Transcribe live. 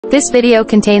This video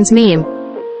contains meme.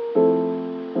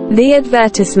 The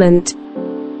advertisement.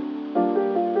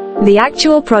 The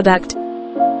actual product.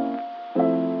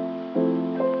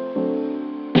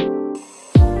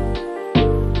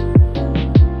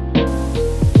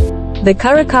 The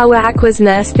Kurakawa Aqua's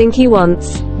nurse think he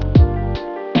wants.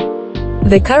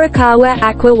 The Kurakawa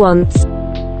Aqua wants.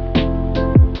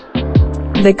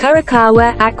 The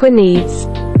Kurakawa Aqua needs.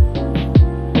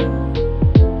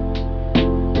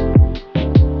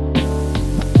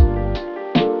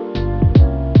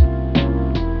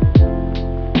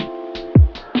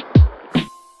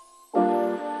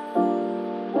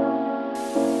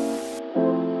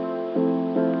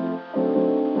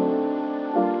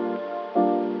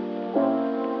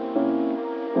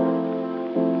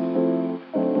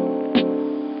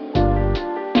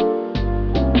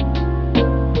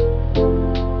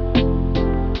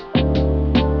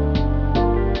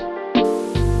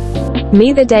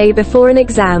 Me the day before an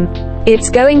exam. It's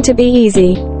going to be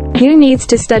easy. Who needs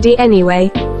to study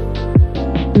anyway?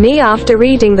 Me after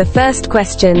reading the first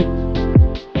question.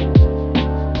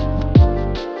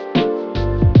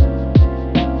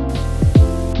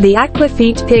 The Aqua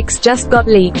feet pics just got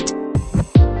leaked.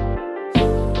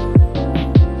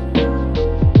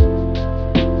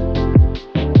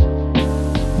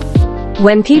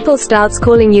 When people starts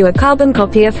calling you a carbon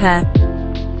copy of her.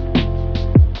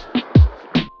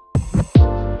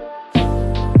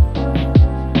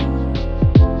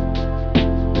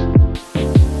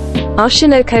 Oshi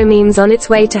No Ko Meme's on its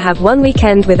way to have one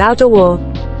weekend without a war.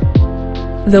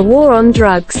 The war on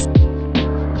drugs.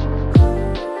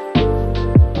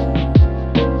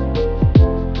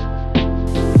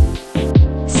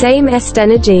 Same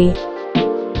energy.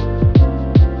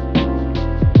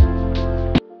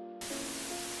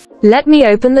 Let me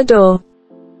open the door.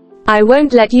 I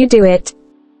won't let you do it.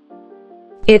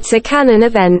 It's a canon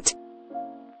event.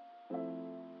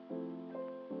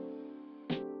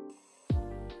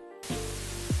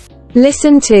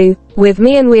 Listen to, with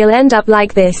me and we'll end up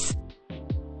like this.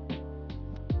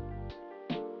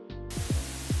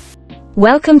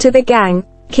 Welcome to the gang,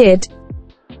 kid.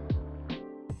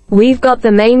 We've got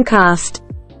the main cast.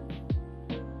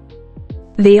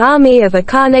 The army of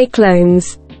Akane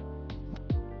clones.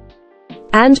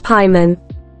 And Paimon.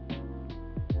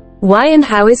 Why and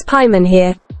how is Paimon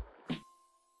here?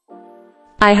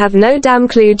 I have no damn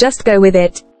clue, just go with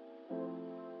it.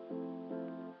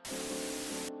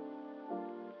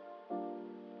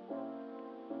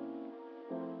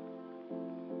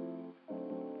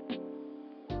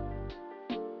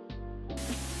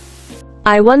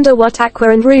 I wonder what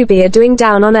Aqua and Ruby are doing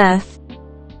down on Earth.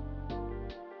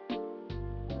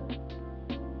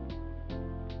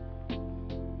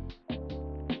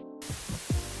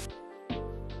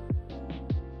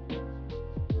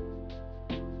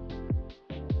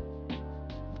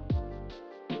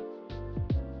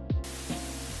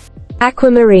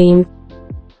 Aquamarine.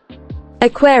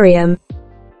 Aquarium.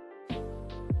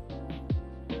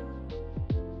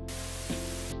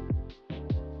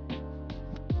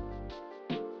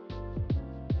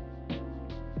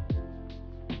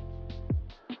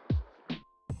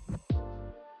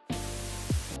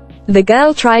 The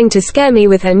girl trying to scare me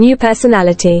with her new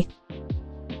personality.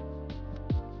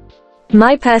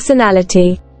 My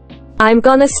personality. I'm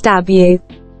gonna stab you.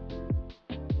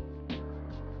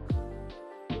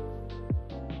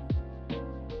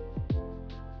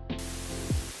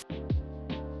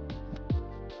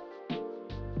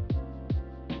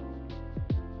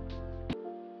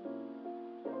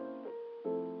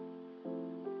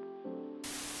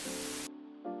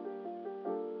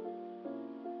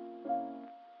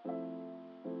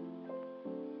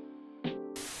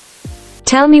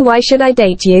 Tell me, why should I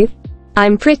date you?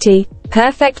 I'm pretty,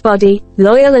 perfect body,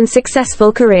 loyal and successful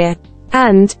career.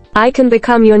 And I can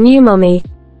become your new mommy.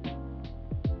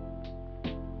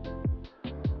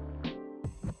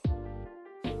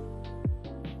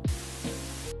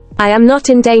 I am not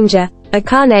in danger.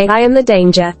 Akane, I am the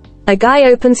danger. A guy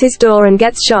opens his door and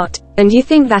gets shot, and you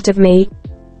think that of me?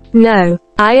 No,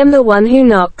 I am the one who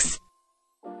knocks.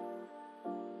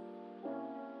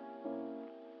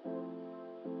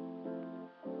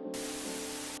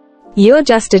 You're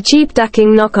just a cheap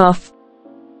ducking knockoff.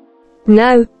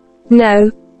 No.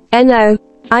 No. No.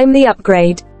 I'm the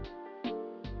upgrade.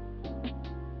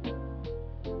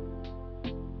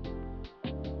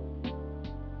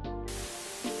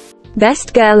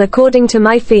 Best girl according to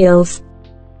my feels.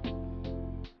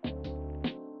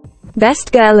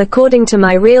 Best girl according to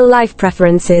my real life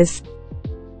preferences.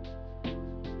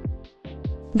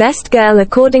 Best girl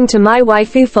according to my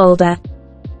waifu folder.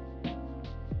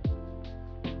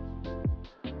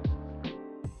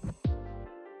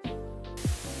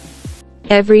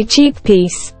 Every cheap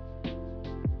piece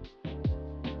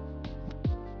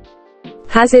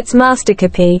has its master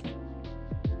copy.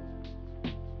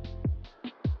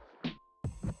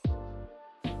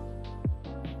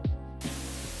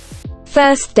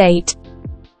 First date.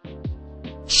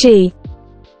 She.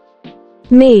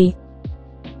 Me.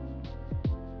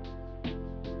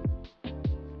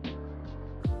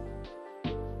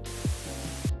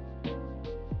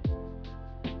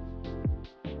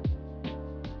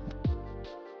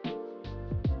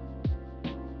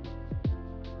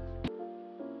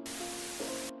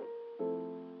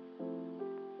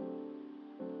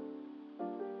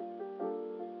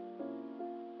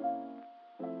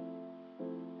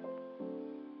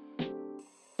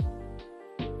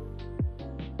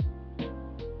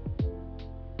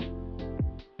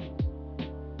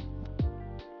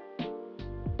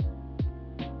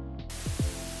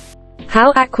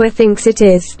 How Aqua thinks it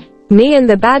is. Me and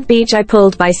the bad beach I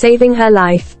pulled by saving her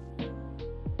life.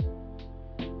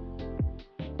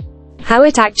 How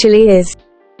it actually is.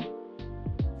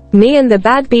 Me and the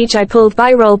bad beach I pulled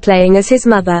by role-playing as his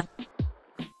mother.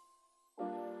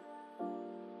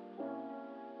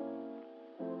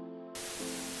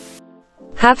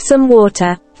 Have some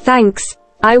water. Thanks.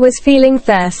 I was feeling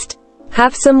thirst.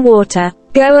 Have some water.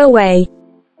 Go away.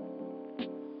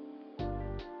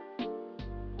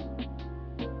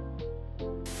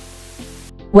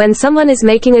 When someone is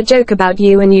making a joke about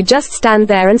you and you just stand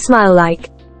there and smile like.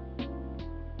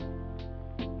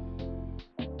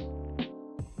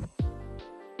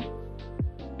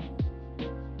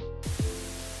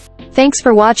 Thanks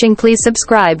for watching. Please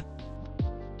subscribe.